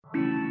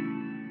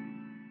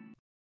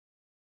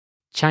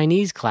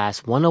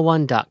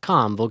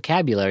ChineseClass101.com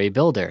Vocabulary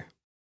Builder.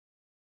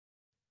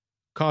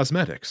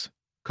 Cosmetics.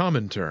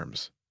 Common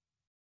terms.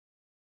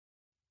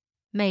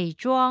 美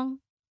妆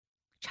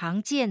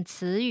常见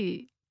词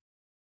语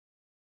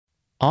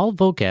All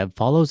vocab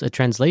follows a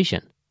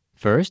translation.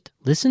 First,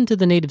 listen to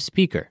the native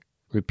speaker.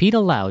 Repeat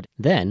aloud,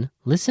 then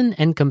listen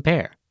and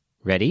compare.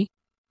 Ready?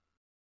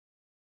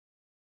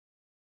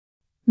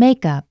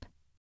 Makeup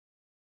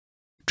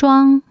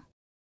妆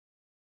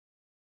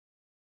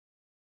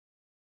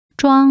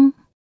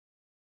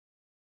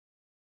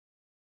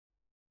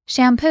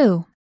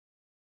Shampoo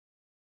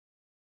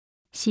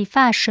洗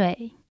发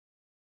水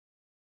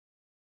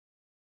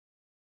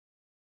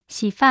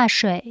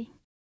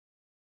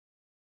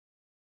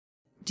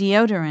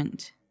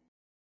Deodorant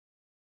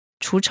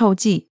除臭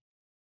剂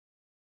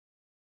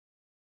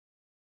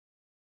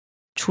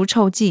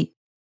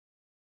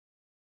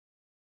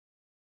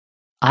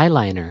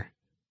Eyeliner.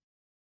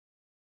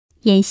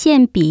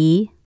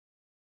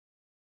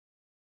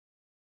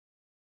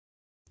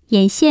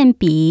 眼线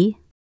笔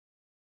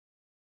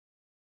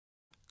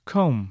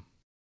Comb.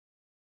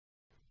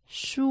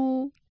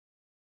 梳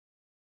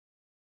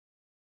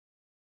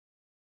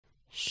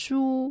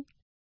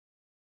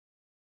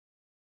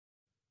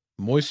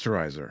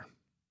Moisturizer.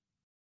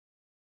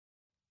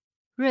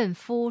 润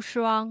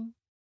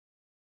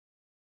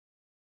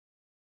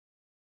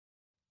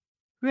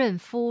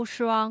肤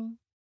霜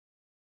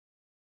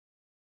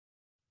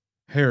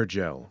Hair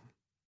gel.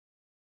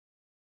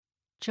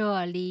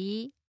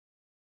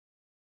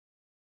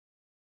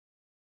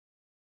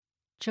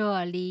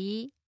 啫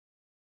喱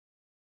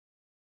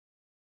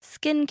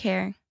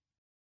Skincare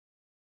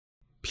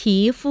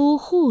皮肤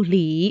护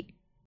理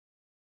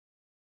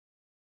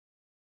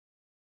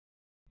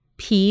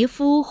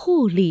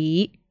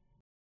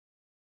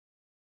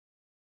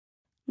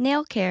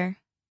Nail care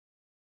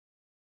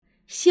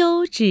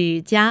修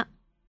指甲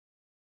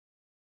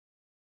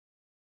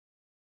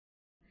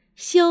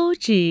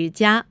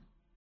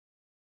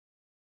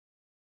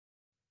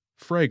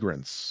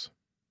Fragrance.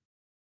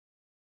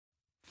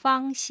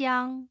 芳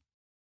香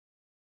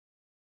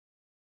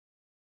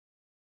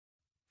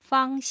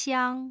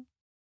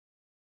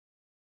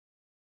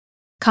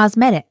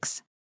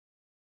Cosmetics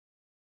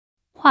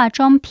化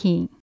妆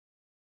品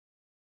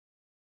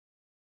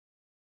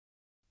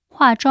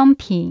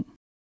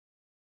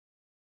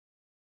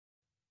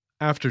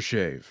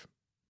Aftershave.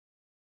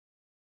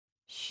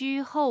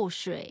 须后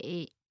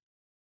水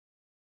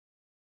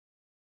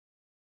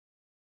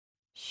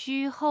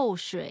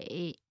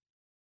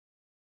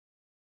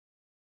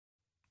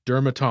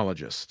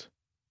Dermatologist.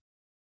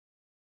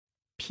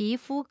 皮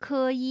肤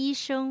科医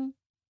生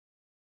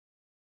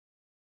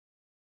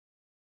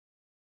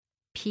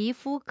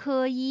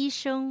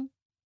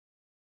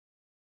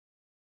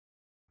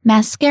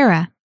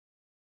Mascara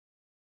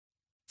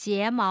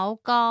睫毛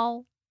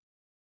膏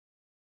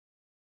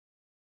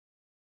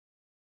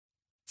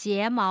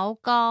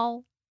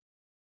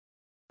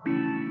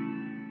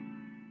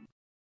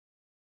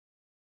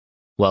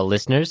Well,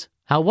 listeners,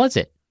 how was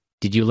it?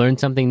 Did you learn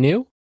something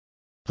new?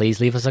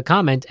 Please leave us a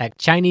comment at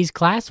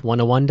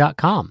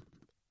ChineseClass101.com.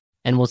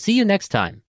 And we'll see you next time.